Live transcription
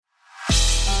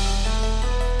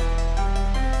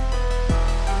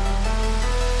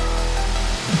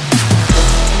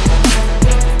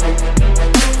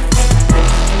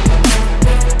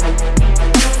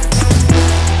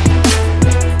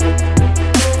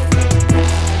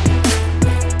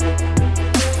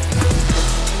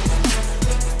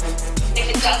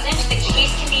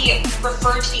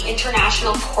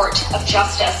court of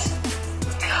justice.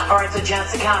 All right, so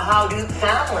Jessica, how do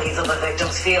families of the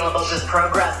victims feel about this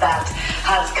progress that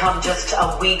has come just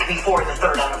a week before the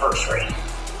third anniversary?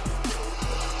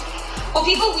 Well,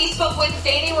 people we spoke with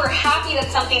say they were happy that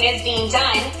something is being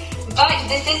done, but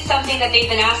this is something that they've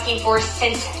been asking for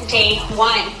since day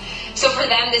one. So for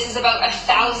them, this is about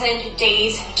 1,000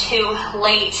 days too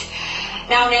late.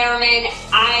 Now, Nariman,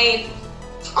 I'm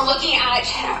looking at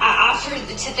after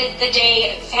the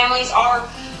day, families are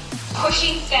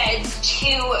pushing the feds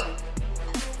to.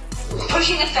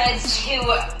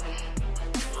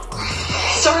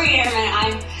 Sorry,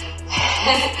 Nariman,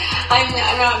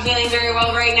 I'm not feeling very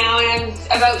well right now, and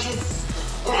I'm about to.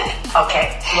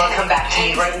 Okay, we'll come back to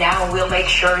you right now, and we'll make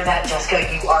sure that, Jessica,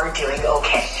 you are doing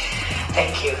okay.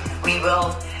 Thank you. We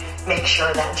will make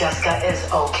sure that Jessica is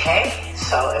okay.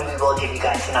 And we will give you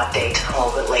guys an update a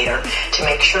little bit later to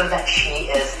make sure that she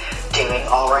is doing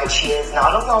all right. She is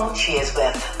not alone. She is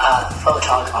with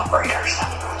Photog operators.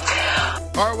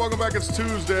 All right, welcome back. It's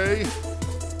Tuesday.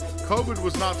 COVID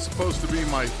was not supposed to be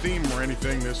my theme or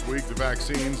anything this week, the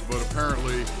vaccines, but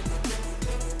apparently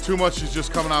too much is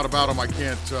just coming out about them. I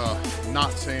can't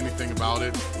not say anything about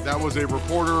it. That was a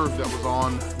reporter that was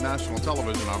on national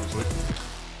television, obviously.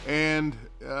 And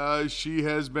she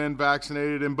has been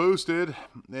vaccinated and boosted.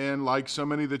 And like so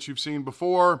many that you've seen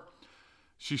before,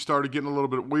 she started getting a little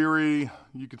bit weary.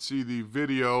 You could see the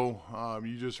video.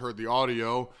 You just heard the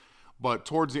audio. But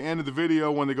towards the end of the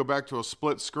video, when they go back to a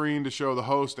split screen to show the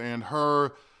host and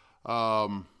her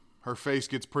face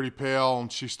gets pretty pale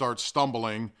and she starts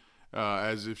stumbling.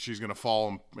 As if she's going to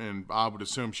fall, and I would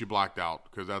assume she blacked out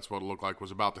because that's what it looked like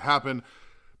was about to happen.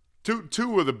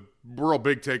 Two of the real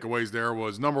big takeaways there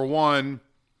was, number one,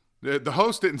 the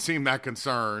host didn't seem that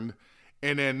concerned,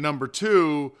 and then number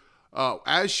two,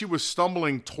 as she was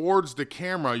stumbling towards the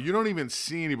camera, you don't even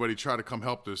see anybody try to come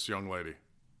help this young lady.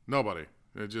 Nobody.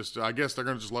 I guess they're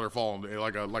going to just let her fall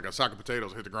like a sack of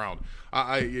potatoes hit the ground.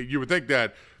 You would think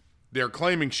that they're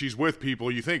claiming she's with people.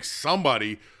 You think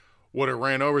somebody would have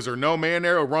ran over. Is there no man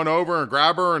there who'll run over and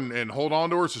grab her and hold on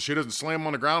to her so she doesn't slam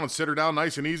on the ground and sit her down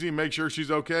nice and easy and make sure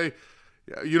she's okay?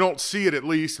 You don't see it, at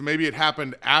least. Maybe it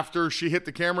happened after she hit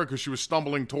the camera because she was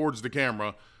stumbling towards the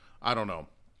camera. I don't know.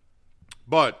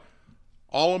 But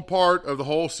all in part of the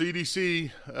whole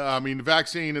CDC, the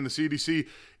vaccine and the CDC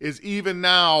is even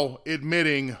now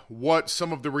admitting what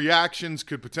some of the reactions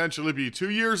could potentially be 2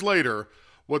 years later,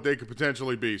 what they could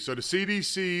potentially be. So the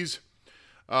CDC's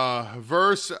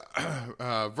VERS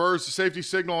safety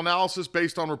signal analysis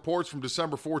based on reports from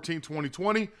December 14,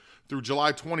 2020 through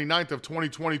July 29th of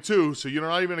 2022. So you're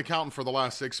not even accounting for the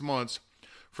last 6 months.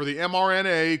 For the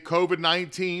mRNA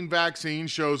COVID-19 vaccine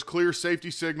shows clear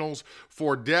safety signals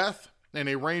for death and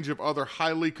a range of other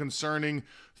highly concerning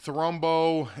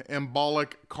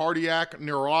thromboembolic, cardiac,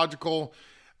 neurological,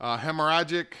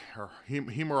 hemorrhagic.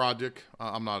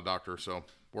 I'm not a doctor, so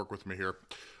work with me here.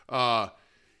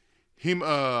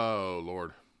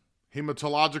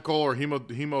 Hematological or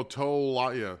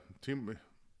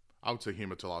I would say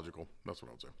hematological. That's what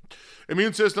I would say.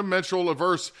 Immune system, menstrual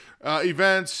adverse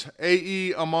events,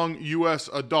 AE among U.S.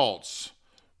 adults.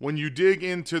 When you dig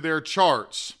into their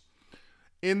charts,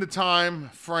 in the time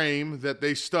frame that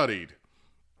they studied,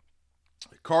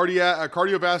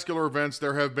 cardiovascular events,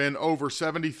 there have been over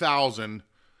 70,000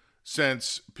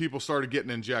 since people started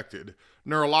getting injected.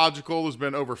 Neurological has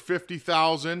been over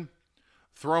 50,000.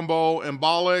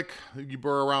 Thromboembolic, you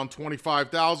were around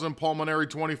 25,000. Pulmonary,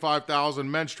 25,000.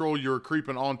 Menstrual, you're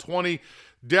creeping on 20.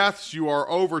 Deaths, you are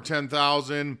over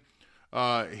 10,000.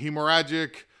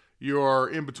 Hemorrhagic, you're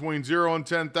in between 0 and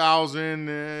 10,000.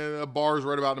 The bar's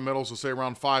right about in the middle, so say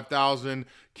around 5,000.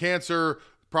 Cancer,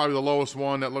 probably the lowest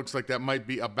one. That looks like that might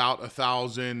be about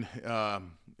 1,000.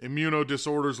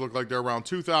 Immunodisorders look like they're around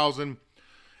 2,000.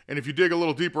 And if you dig a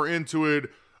little deeper into it,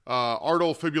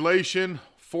 atrial fibrillation,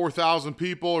 4,000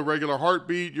 people. Irregular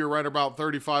heartbeat, you're right about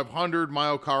 3,500.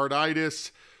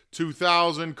 Myocarditis,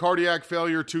 2,000. Cardiac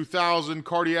failure, 2,000.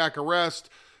 Cardiac arrest,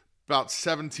 about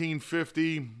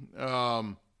 1,750.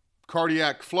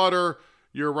 Cardiac flutter,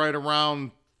 you're right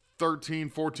around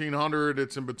 1,400.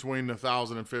 It's in between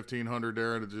 1,000 and 1,500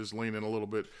 there, and it's just leaning a little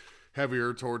bit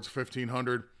heavier towards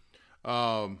 1,500.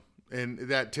 And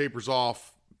that tapers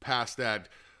off past that.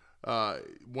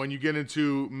 When you get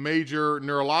into major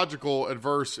neurological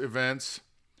adverse events,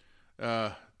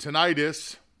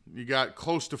 tinnitus, you got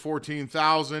close to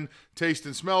 14,000. Taste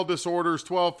and smell disorders,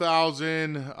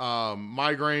 12,000.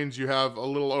 Migraines, you have a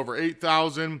little over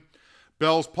 8,000.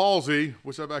 Bell's palsy,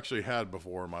 which I've actually had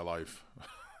before in my life,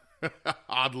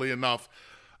 oddly enough.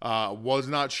 Was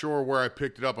not sure where I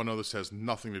picked it up. I know this has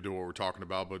nothing to do with what we're talking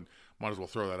about, but might as well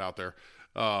throw that out there.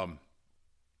 I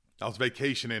was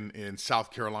vacationing in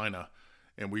South Carolina,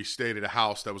 and we stayed at a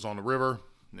house that was on the river,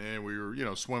 and we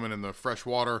were, swimming in the fresh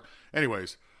water.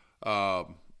 Anyways,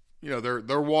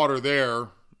 their water there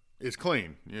is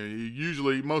clean.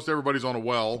 Usually, most everybody's on a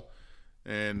well,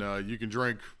 and you can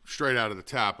drink straight out of the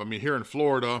tap. I mean, here in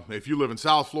Florida, if you live in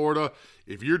South Florida,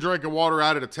 if you're drinking water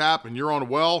out of the tap and you're on a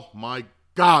well, my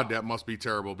God, that must be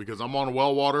terrible, because I'm on a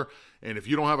well water, and if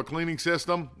you don't have a cleaning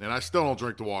system, and I still don't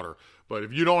drink the water, but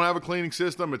if you don't have a cleaning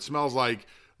system, it smells like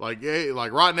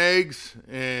rotten eggs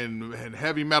and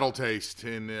heavy metal taste,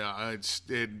 and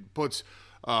it puts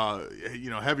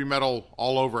heavy metal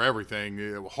all over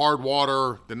everything. Hard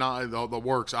water, the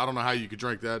works. I don't know how you could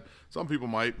drink that. Some people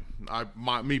might.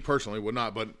 Me personally would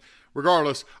not. But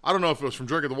regardless, I don't know if it was from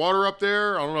drinking the water up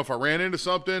there. I don't know if I ran into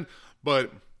something.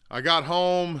 But I got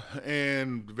home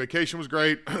and vacation was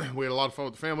great. We had a lot of fun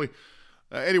with the family.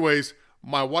 Anyways,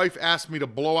 my wife asked me to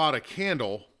blow out a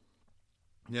candle.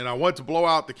 And I went to blow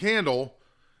out the candle.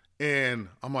 And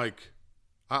I'm like,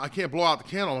 I can't blow out the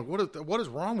candle. I'm like, what is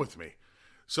wrong with me?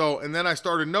 So, and then I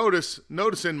started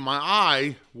noticing my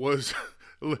eye was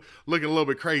looking a little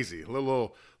bit crazy, a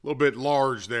little bit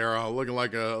large there, looking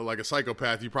like a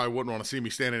psychopath. You probably wouldn't want to see me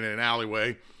standing in an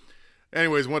alleyway.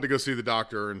 Anyways, went to go see the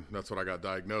doctor, and that's what I got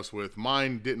diagnosed with.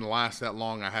 Mine didn't last that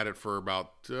long. I had it for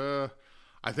about,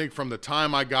 I think from the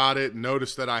time I got it,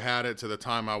 noticed that I had it, to the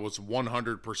time I was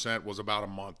 100% was about a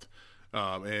month.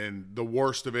 And the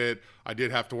worst of it, I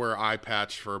did have to wear an eye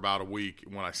patch for about a week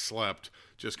when I slept,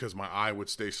 just because my eye would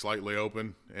stay slightly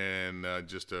open, and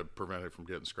just to prevent it from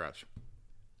getting scratched.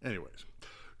 Anyways,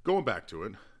 going back to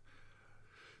it.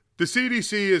 The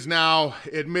CDC is now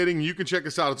admitting, you can check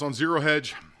this out, it's on Zero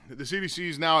Hedge. The CDC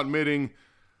is now admitting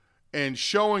and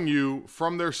showing you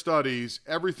from their studies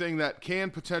everything that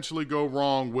can potentially go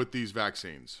wrong with these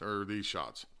vaccines or these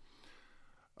shots.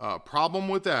 Problem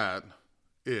with that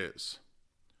is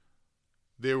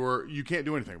you can't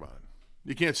do anything about it.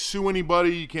 You can't sue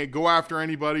anybody. You can't go after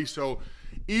anybody. So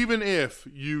even if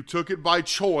you took it by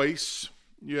choice,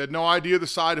 you had no idea the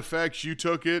side effects, you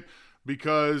took it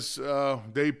because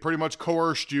they pretty much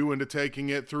coerced you into taking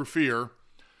it through fear.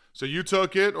 So you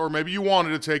took it, or maybe you wanted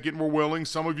to take it and were willing.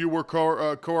 Some of you were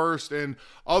coerced, and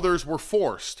others were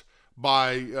forced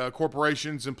by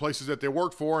corporations and places that they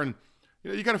worked for. And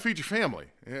you got to feed your family.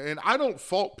 And I don't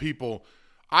fault people.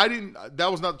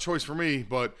 That was not the choice for me,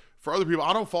 but for other people,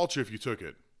 I don't fault you if you took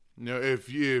it. If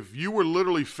you were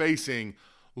literally facing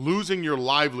losing your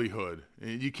livelihood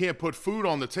and you can't put food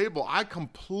on the table, I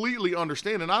completely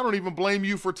understand, and I don't even blame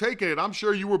you for taking it. I'm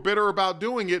sure you were bitter about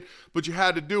doing it, but you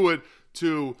had to do it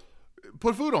to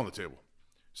put food on the table.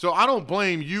 So I don't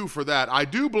blame you for that. I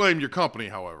do blame your company,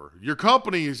 however. Your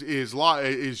company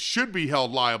should be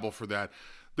held liable for that.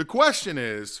 The question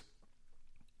is,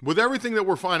 with everything that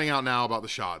we're finding out now about the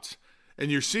shots, and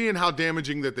you're seeing how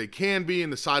damaging that they can be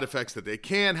and the side effects that they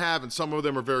can have, and some of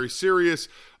them are very serious,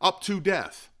 up to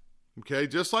death. Okay,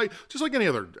 just like any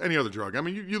other drug. I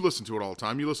mean, you listen to it all the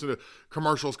time. You listen to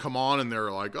commercials come on, and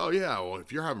they're like, "Oh yeah, well,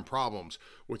 if you're having problems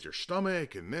with your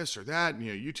stomach and this or that, and,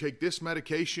 you take this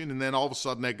medication," and then all of a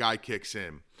sudden that guy kicks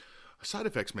in. Side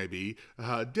effects may be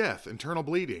death, internal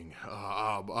bleeding,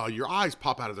 your eyes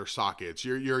pop out of their sockets,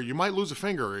 you might lose a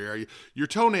finger, your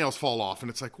toenails fall off, and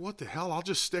it's like, what the hell? I'll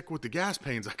just stick with the gas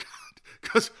pains I got,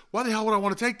 because why the hell would I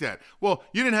want to take that? Well,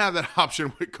 you didn't have that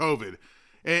option with COVID,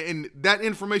 and that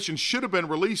information should have been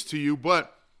released to you,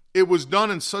 but it was done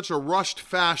in such a rushed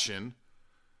fashion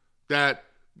that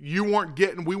we weren't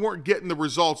getting the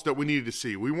results that we needed to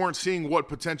see. We weren't seeing what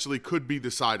potentially could be the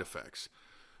side effects.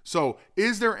 So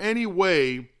is there any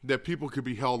way that people could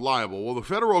be held liable? Well, the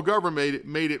federal government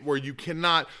made it where you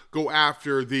cannot go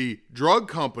after the drug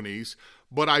companies,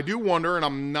 but I do wonder, and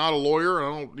I'm not a lawyer, and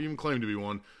I don't even claim to be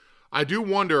one, I do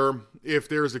wonder if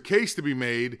there's a case to be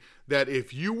made that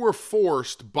if you were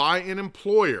forced by an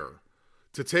employer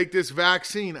to take this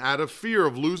vaccine out of fear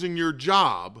of losing your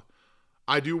job,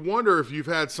 I do wonder if you've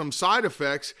had some side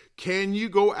effects, can you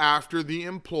go after the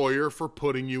employer for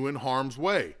putting you in harm's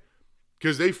way?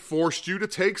 Because they forced you to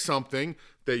take something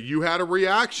that you had a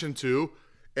reaction to,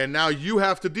 and now you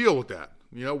have to deal with that.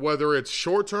 Whether it's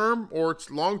short-term or it's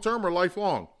long-term or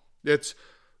lifelong. It's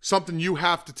something you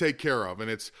have to take care of, and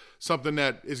it's something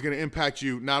that is going to impact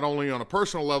you not only on a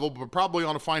personal level, but probably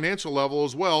on a financial level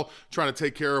as well, trying to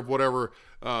take care of whatever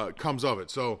comes of it.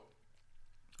 So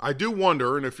I do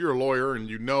wonder, and if you're a lawyer and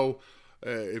you know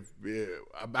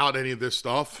about any of this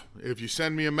stuff, if you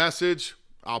send me a message,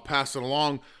 I'll pass it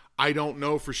along. I don't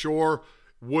know for sure.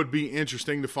 Would be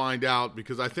interesting to find out,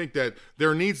 because I think that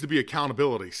there needs to be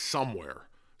accountability somewhere.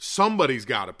 Somebody's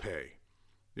got to pay.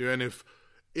 And if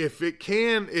if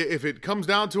it comes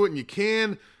down to it and you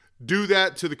can do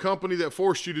that to the company that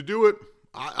forced you to do it,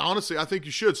 honestly, I think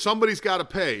you should. Somebody's got to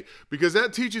pay, because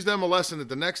that teaches them a lesson that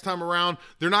the next time around,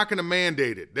 they're not going to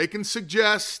mandate it. They can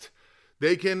suggest,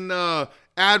 they can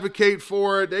advocate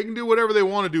for it, they can do whatever they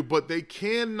want to do, but they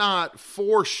cannot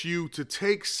force you to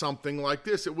take something like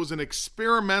this. It was an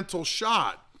experimental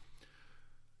shot.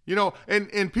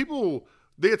 And people,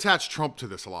 they attach Trump to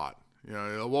this a lot.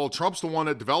 Well, Trump's the one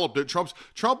that developed it.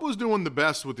 Trump was doing the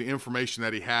best with the information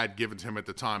that he had given to him at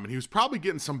the time, and he was probably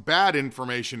getting some bad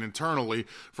information internally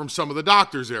from some of the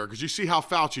doctors there, because you see how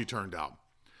Fauci turned out.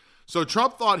 So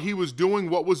Trump thought he was doing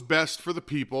what was best for the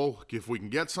people. If we can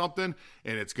get something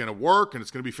and it's going to work and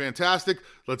it's going to be fantastic,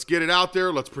 let's get it out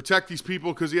there. Let's protect these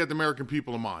people, because he had the American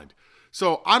people in mind.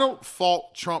 So I don't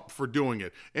fault Trump for doing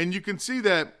it. And you can see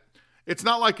that it's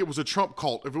not like it was a Trump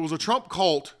cult. If it was a Trump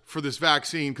cult for this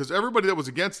vaccine, because everybody that was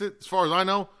against it, as far as I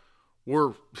know,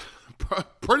 were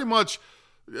pretty much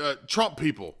Trump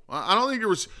people. I don't think there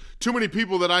was too many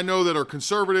people that I know that are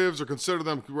conservatives or consider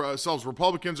themselves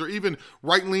Republicans or even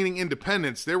right-leaning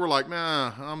independents. They were like,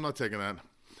 nah, I'm not taking that.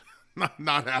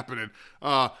 Not happening.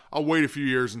 I'll wait a few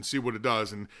years and see what it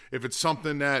does. And if it's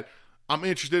something that I'm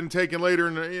interested in taking later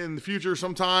in the future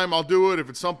sometime, I'll do it. If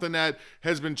it's something that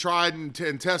has been tried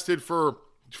and tested for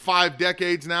 5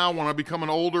 decades now, when I become an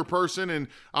older person and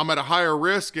I'm at a higher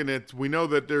risk, and we know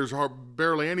that there's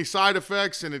barely any side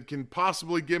effects and it can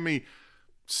possibly give me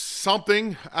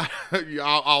something,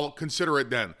 I'll consider it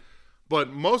then.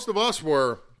 But most of us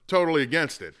were totally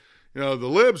against it. The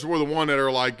libs were the one that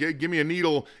are like, give me a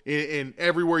needle in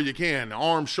everywhere you can.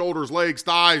 Arms, shoulders, legs,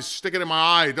 thighs, stick it in my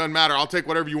eye. It doesn't matter. I'll take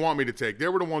whatever you want me to take. They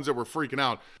were the ones that were freaking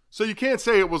out. So you can't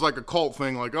say it was like a cult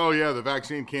thing, like, oh yeah, the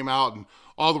vaccine came out and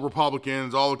all the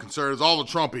Republicans, all the conservatives, all the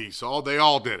Trumpies, they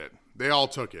all did it. They all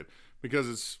took it, because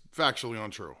it's factually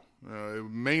untrue.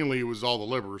 Mainly it was all the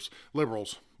liberals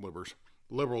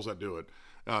that do it,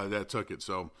 that took it.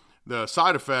 So the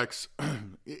side effects,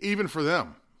 even for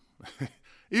them,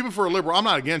 even for a liberal, I'm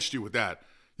not against you with that.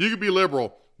 You could be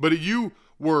liberal, but if you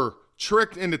were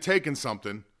tricked into taking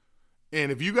something, and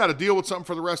if you got to deal with something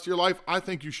for the rest of your life, I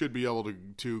think you should be able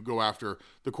to go after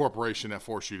the corporation that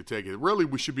forced you to take it. Really,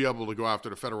 we should be able to go after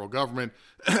the federal government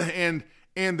and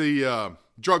the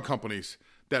drug companies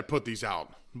that put these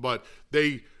out. But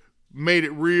they made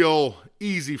it real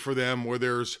easy for them, where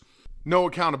there's no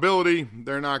accountability.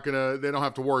 They don't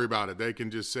have to worry about it. They can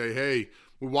just say, hey,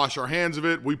 we wash our hands of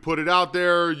it. We put it out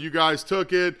there. You guys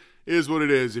took it. Is what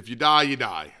it is. If you die, you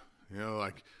die.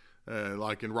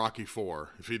 Like in Rocky IV.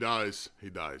 If he dies, he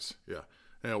dies.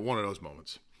 Yeah, one of those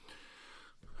moments.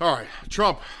 All right,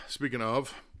 Trump, speaking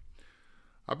of,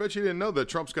 I bet you didn't know that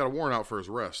Trump's got a warrant out for his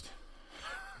arrest.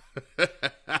 I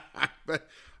bet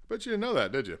you didn't know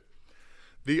that, did you?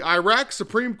 The Iraq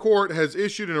Supreme Court has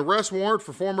issued an arrest warrant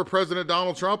for former President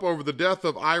Donald Trump over the death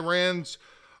of Iran's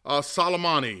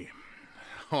Soleimani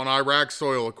on Iraq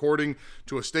soil, according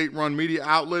to a state-run media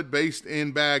outlet based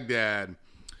in Baghdad.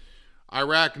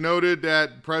 Iraq noted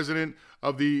that President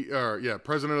of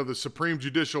the Supreme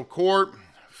Judicial Court,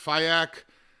 Fayyaq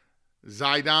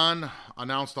Zaidan,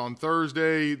 announced on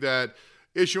Thursday that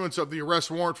issuance of the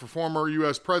arrest warrant for former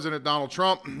U.S. President Donald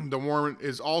Trump. The warrant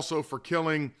is also for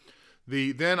killing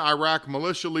the then Iraq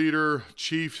militia leader,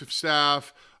 chief of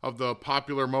staff of the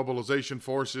Popular Mobilization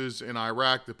Forces in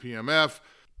Iraq, the PMF.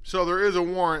 So there is a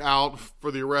warrant out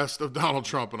for the arrest of Donald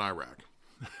Trump in Iraq.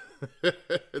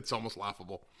 It's almost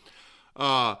laughable.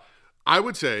 I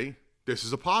would say this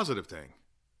is a positive thing,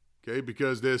 okay?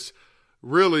 Because this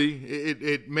really,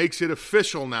 it makes it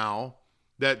official now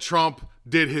that Trump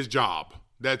did his job,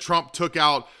 that Trump took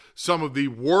out some of the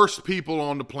worst people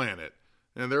on the planet.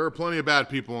 And there are plenty of bad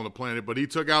people on the planet, but he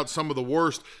took out some of the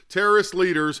worst terrorist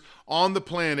leaders on the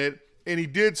planet, and he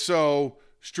did so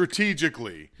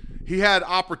strategically. He had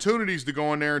opportunities to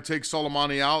go in there and take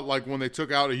Soleimani out, like when they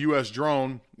took out a U.S.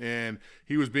 drone, and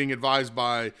he was being advised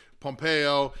by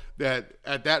Pompeo that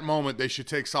at that moment they should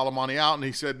take Soleimani out, and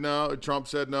he said no. Trump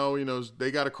said no.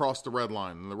 They got to cross the red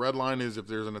line, and the red line is if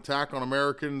there's an attack on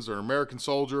Americans or an American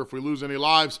soldier, if we lose any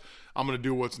lives, I'm going to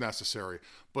do what's necessary.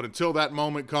 But until that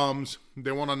moment comes,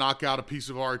 they want to knock out a piece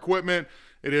of our equipment.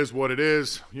 It is what it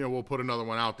is. We'll put another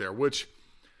one out there, which,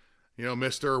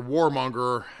 Mr.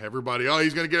 Warmonger, everybody,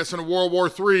 he's going to get us into World War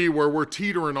III, where we're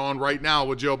teetering on right now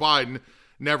with Joe Biden.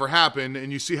 Never happened,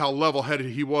 and you see how level-headed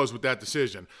he was with that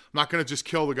decision. I'm not going to just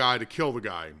kill the guy to kill the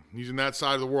guy. He's in that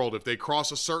side of the world. If they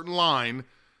cross a certain line,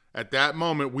 at that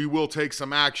moment, we will take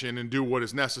some action and do what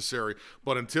is necessary.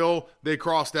 But until they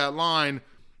cross that line,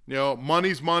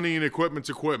 money's money and equipment's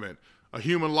equipment. A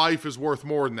human life is worth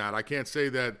more than that. I can't say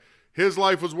that his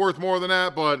life was worth more than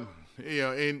that, but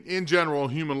in general,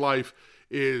 human life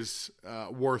is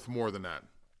worth more than that.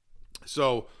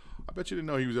 So I bet you didn't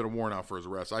know he was at a warrant out for his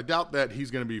arrest. I doubt that he's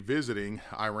going to be visiting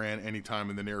Iran anytime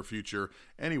in the near future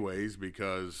anyways,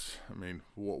 because,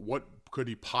 what could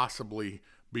he possibly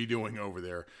be doing over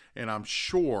there? And I'm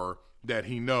sure that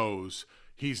he knows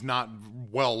he's not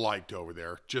well liked over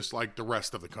there, just like the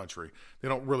rest of the country. They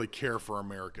don't really care for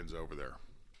Americans over there.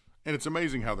 And it's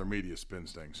amazing how their media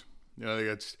spins things.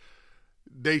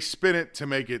 They spin it to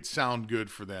make it sound good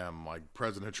for them. Like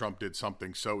President Trump did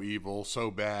something so evil, so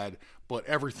bad, but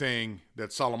everything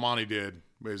that Soleimani did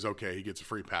is okay. He gets a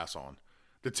free pass on.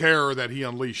 The terror that he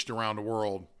unleashed around the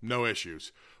world, no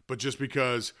issues. But just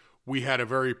because we had a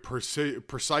very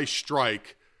precise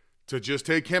strike to just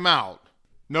take him out,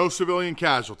 no civilian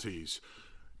casualties,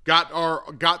 got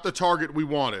the target we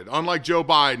wanted. Unlike Joe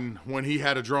Biden when he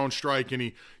had a drone strike and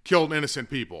he killed innocent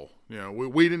people.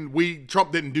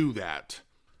 Trump didn't do that.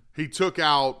 He took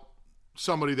out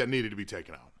somebody that needed to be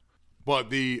taken out. But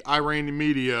the Iranian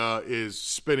media is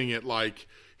spinning it like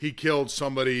he killed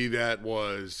somebody that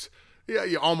was,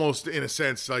 almost in a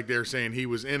sense like they're saying he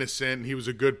was innocent and he was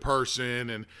a good person,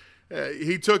 and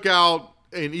he took out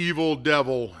an evil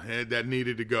devil that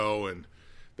needed to go, and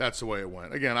that's the way it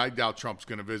went. Again, I doubt Trump's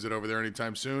going to visit over there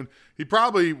anytime soon. He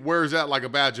probably wears that like a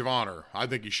badge of honor. I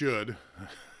think he should.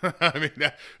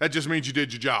 That just means you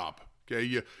did your job.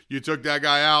 Okay, you took that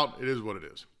guy out. It is what it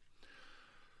is.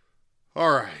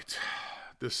 All right.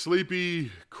 The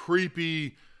sleepy,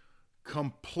 creepy,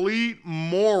 complete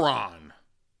moron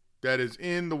that is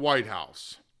in the White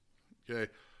House.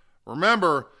 Okay.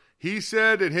 Remember, he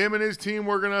said that him and his team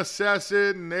were going to assess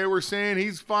it, and they were saying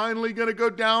he's finally going to go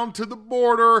down to the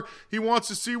border. He wants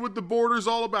to see what the border's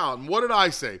all about. And what did I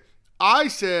say? I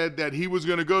said that he was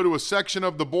going to go to a section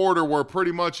of the border where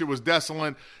pretty much it was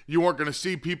desolate. You weren't going to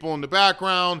see people in the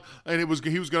background, and he was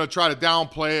going to try to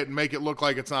downplay it and make it look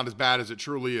like it's not as bad as it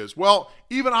truly is. Well,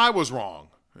 even I was wrong.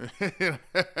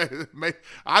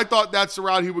 I thought that's the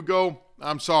route he would go.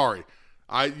 I'm sorry.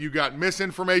 You got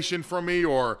misinformation from me,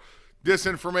 or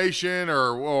disinformation,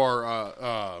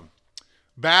 or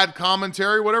bad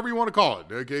commentary, whatever you want to call it.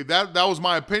 Okay, that was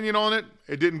my opinion on it.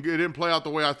 It didn't play out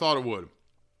the way I thought it would.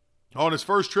 On his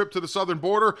first trip to the southern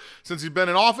border since he's been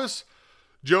in office,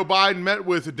 Joe Biden met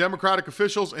with Democratic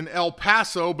officials in El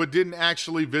Paso, but didn't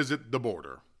actually visit the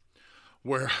border.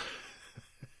 Where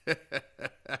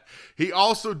he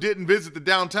also didn't visit the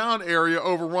downtown area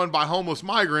overrun by homeless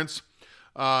migrants.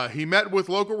 He met with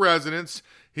local residents.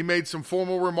 He made some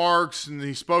formal remarks, and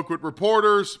he spoke with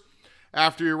reporters.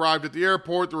 After he arrived at the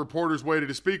airport, the reporters waited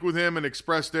to speak with him and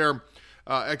expressed their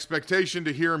expectation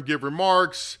to hear him give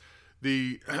remarks.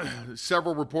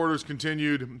 Several reporters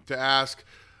continued to ask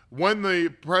when the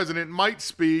president might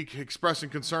speak, expressing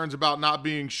concerns about not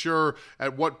being sure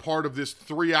at what part of this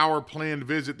 3-hour planned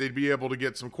visit they'd be able to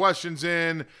get some questions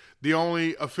in. The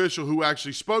only official who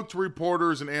actually spoke to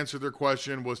reporters and answered their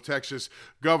question was Texas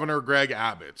Governor Greg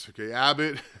Abbott. Okay,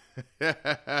 Abbott,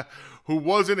 who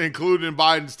wasn't included in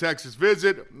Biden's Texas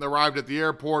visit, arrived at the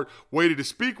airport, waited to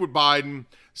speak with Biden,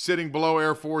 sitting below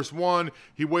Air Force One.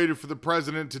 He waited for the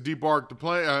president to debark the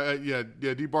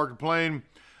plane,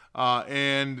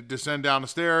 and descend down the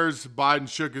stairs. Biden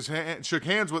shook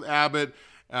hands with Abbott,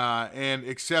 and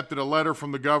accepted a letter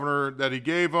from the governor that he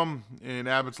gave him. In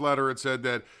Abbott's letter, it said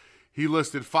that he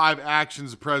listed 5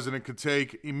 actions the president could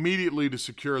take immediately to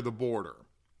secure the border.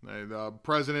 The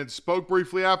president spoke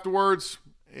briefly afterwards,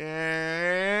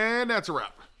 and that's a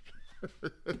wrap.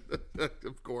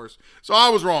 Of course. So I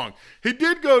was wrong. He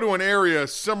did go to an area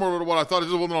similar to what I thought. It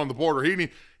wasn't on the border. He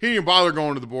didn't even bother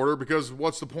going to the border, because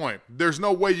what's the point? There's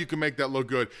no way you can make that look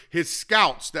good. His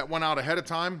scouts that went out ahead of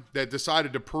time, that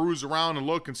decided to peruse around and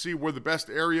look and see where the best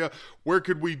area, where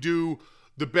could we do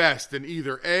the best, and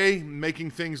either A,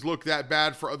 making things look that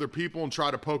bad for other people and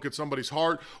try to poke at somebody's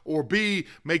heart, or B,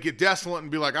 make it desolate and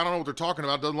be like, I don't know what they're talking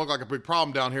about. It doesn't look like a big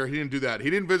problem down here. He didn't do that. He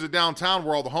didn't visit downtown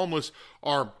where all the homeless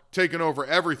are taking over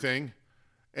everything.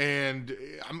 And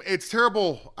it's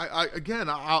terrible.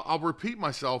 I'll repeat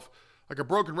myself like a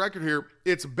broken record here.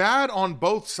 It's bad on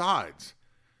both sides.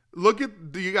 Look at,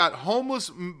 you got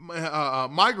homeless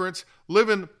migrants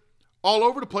living all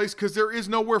over the place because there is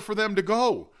nowhere for them to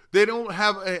go. They don't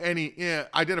have any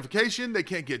identification. They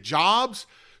can't get jobs.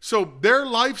 So their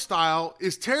lifestyle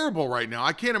is terrible right now.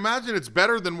 I can't imagine it's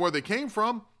better than where they came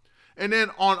from. And then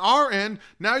on our end,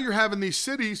 now you're having these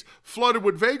cities flooded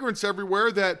with vagrants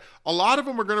everywhere that a lot of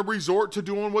them are going to resort to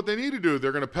doing what they need to do.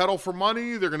 They're going to peddle for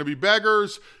money. They're going to be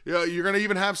beggars. You're going to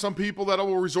even have some people that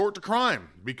will resort to crime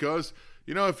because,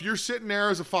 if you're sitting there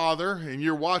as a father and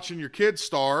you're watching your kids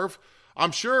starve,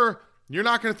 I'm sure you're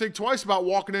not going to think twice about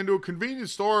walking into a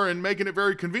convenience store and making it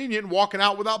very convenient and walking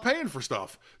out without paying for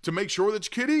stuff to make sure that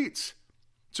your kid eats.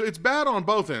 So it's bad on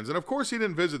both ends. And of course he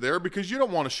didn't visit there because you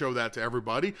don't want to show that to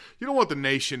everybody. You don't want the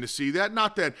nation to see that.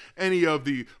 Not that any of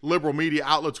the liberal media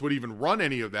outlets would even run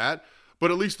any of that,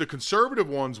 but at least the conservative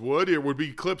ones would. It would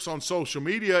be clips on social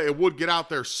media. It would get out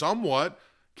there somewhat.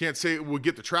 Can't say it would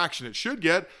get the traction it should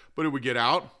get, but it would get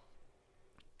out.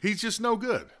 He's just no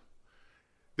good.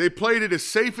 They played it as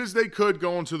safe as they could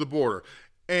going to the border.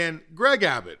 And Greg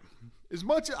Abbott, as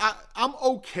much I'm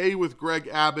okay with Greg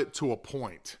Abbott to a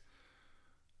point.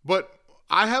 But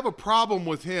I have a problem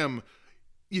with him.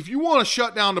 If you want to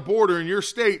shut down the border in your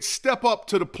state, step up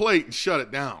to the plate and shut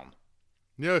it down.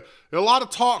 You know, a lot of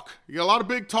talk. You got a lot of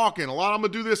big talking. A lot, I'm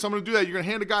going to do this, I'm going to do that. You're going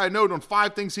to hand a guy a note on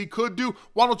 5 things he could do.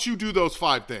 Why don't you do those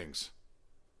 5 things?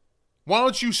 Why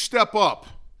don't you step up?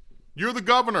 You're the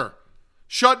governor.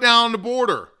 Shut down the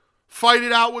border. Fight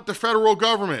it out with the federal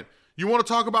government. You want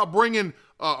to talk about bringing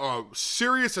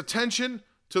serious attention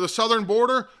to the southern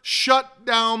border? Shut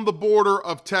down the border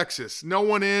of Texas. No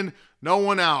one in, no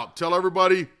one out. Tell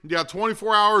everybody you got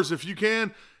 24 hours if you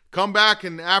can. Come back,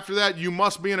 and after that, you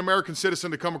must be an American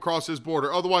citizen to come across this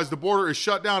border. Otherwise, the border is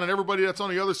shut down, and everybody that's on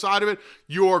the other side of it,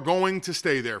 you are going to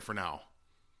stay there for now.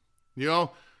 You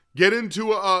know, get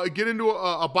into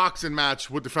a boxing match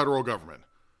with the federal government.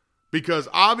 Because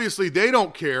obviously they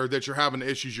don't care that you're having the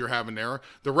issues you're having there.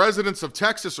 The residents of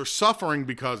Texas are suffering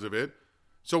because of it.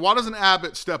 So why doesn't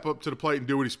Abbott step up to the plate and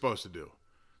do what he's supposed to do?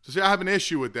 So see, I have an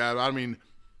issue with that. I mean,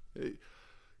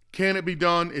 can it be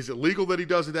done? Is it legal that he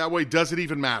does it that way? Does it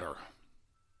even matter?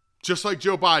 Just like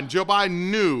Joe Biden. Joe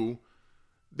Biden knew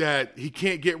that he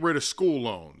can't get rid of school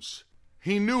loans.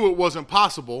 He knew it wasn't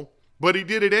possible, but he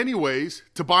did it anyways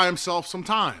to buy himself some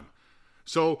time.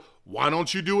 So why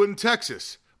don't you do it in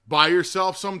Texas? Buy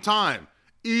yourself some time,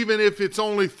 even if it's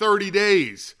only 30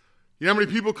 days. You know how many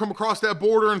people come across that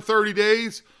border in 30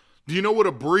 days? Do you know what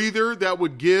a breather that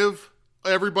would give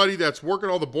everybody that's working,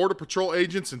 all the Border Patrol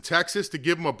agents in Texas, to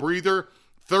give them a breather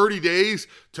 30 days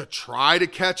to try to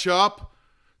catch up,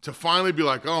 to finally be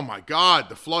like, oh my God,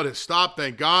 the flood has stopped.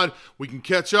 Thank God. We can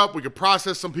catch up. We can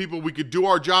process some people. We could do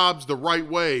our jobs the right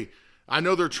way. I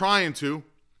know they're trying to.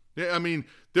 I mean,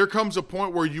 there comes a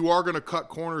point where you are going to cut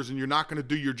corners and you're not going to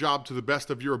do your job to the best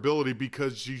of your ability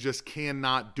because you just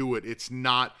cannot do it. It's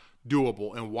not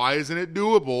doable. And why isn't it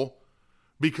doable?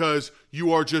 Because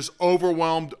you are just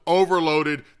overwhelmed,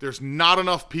 overloaded. There's not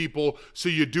enough people. So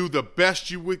you do the best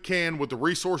you can with the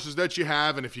resources that you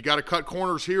have. And if you got to cut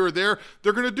corners here or there,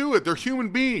 they're going to do it. They're human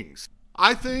beings.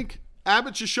 I think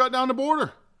Abbott should shut down the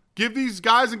border. Give these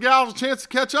guys and gals a chance to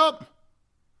catch up.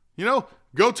 You know,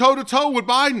 go toe-to-toe with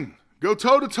Biden. Go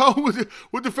toe-to-toe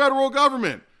with the federal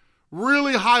government.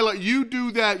 Really highlight. You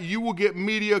do that, you will get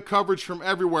media coverage from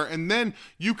everywhere. And then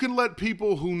you can let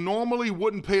people who normally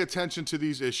wouldn't pay attention to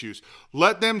these issues,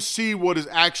 let them see what is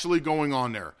actually going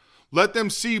on there. Let them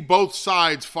see both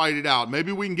sides fight it out.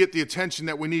 Maybe we can get the attention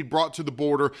that we need brought to the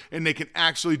border and they can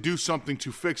actually do something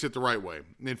to fix it the right way.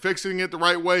 And fixing it the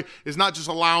right way is not just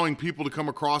allowing people to come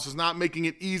across. It's not making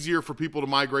it easier for people to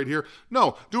migrate here.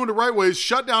 No, doing it the right way is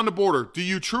shut down the border. Do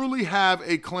you truly have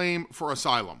a claim for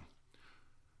asylum?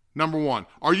 Number one.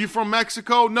 Are you from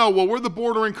Mexico? No. Well, we're the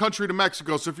bordering country to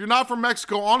Mexico. So if you're not from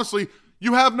Mexico, honestly,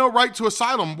 you have no right to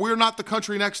asylum. We're not the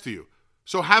country next to you.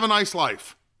 So have a nice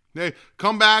life. Okay,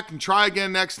 come back and try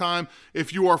again next time.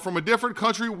 If you are from a different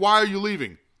country, why are you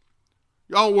leaving?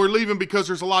 Oh, we're leaving because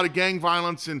there's a lot of gang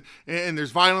violence and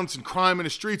there's violence and crime in the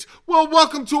streets. Well,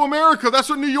 welcome to America. That's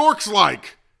what New York's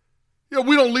like. You know,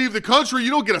 we don't leave the country.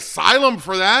 You don't get asylum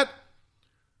for that.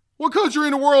 What country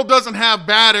in the world doesn't have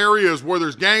bad areas where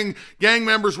there's gang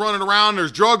members running around,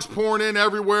 there's drugs pouring in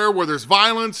everywhere, where there's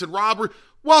violence and robbery?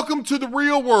 Welcome to the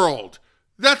real world.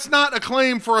 That's not a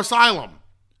claim for asylum.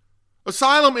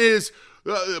 Asylum is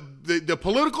the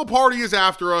political party is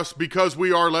after us because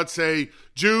we are, let's say,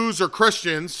 Jews or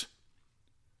Christians.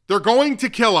 They're going to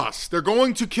kill us. They're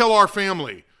going to kill our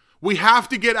family. We have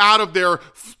to get out of there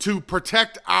to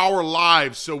protect our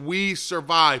lives so we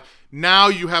survive. Now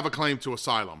you have a claim to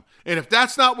asylum. And if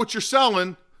that's not what you're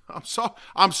selling,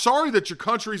 I'm sorry that your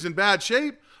country's in bad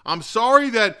shape. I'm sorry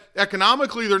that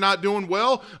economically they're not doing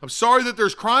well. I'm sorry that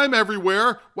there's crime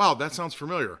everywhere. Wow, that sounds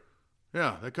familiar.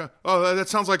 Yeah, that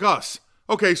sounds like us.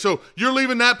 Okay, so you're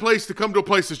leaving that place to come to a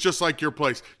place that's just like your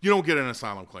place. You don't get an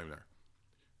asylum claim there.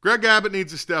 Greg Abbott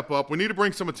needs to step up. We need to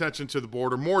bring some attention to the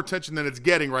border, more attention than it's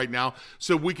getting right now,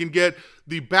 so we can get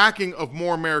the backing of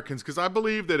more Americans. Because I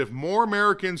believe that if more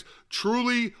Americans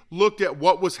truly looked at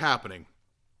what was happening,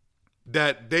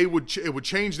 that it would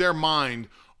change their mind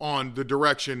on the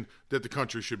direction that the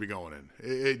country should be going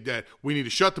in. That we need to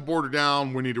shut the border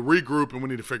down, we need to regroup, and we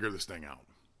need to figure this thing out.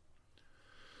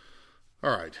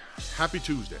 All right, happy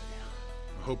Tuesday.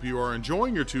 I hope you are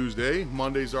enjoying your Tuesday.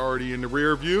 Monday's already in the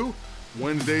rear view.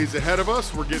 Wednesday's ahead of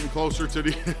us. We're getting closer to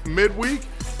the midweek,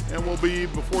 and we'll be,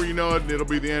 before you know it, it'll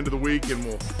be the end of the week, and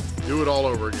we'll do it all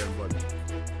over again. But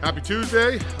happy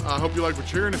Tuesday. I hope you like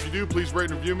what you're hearing. If you do, please rate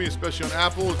and review me, especially on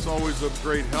Apple. It's always a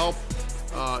great help.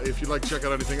 If you'd like to check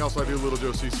out anything else I do,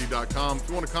 littlejocc.com. If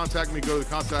you want to contact me, go to the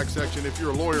contact section. If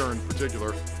you're a lawyer in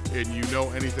particular and you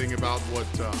know anything about what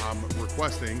I'm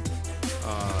requesting,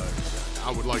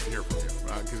 I would like to hear from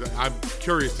you, because I'm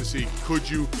curious to see, could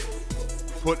you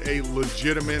put a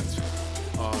legitimate,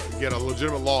 get a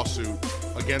legitimate lawsuit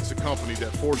against a company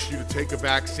that forced you to take a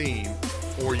vaccine,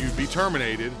 or you'd be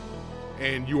terminated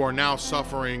and you are now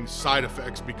suffering side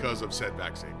effects because of said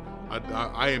vaccine?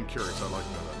 I am curious. I'd like to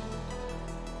know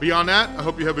that. Beyond that, I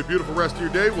hope you have a beautiful rest of your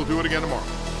day. We'll do it again tomorrow.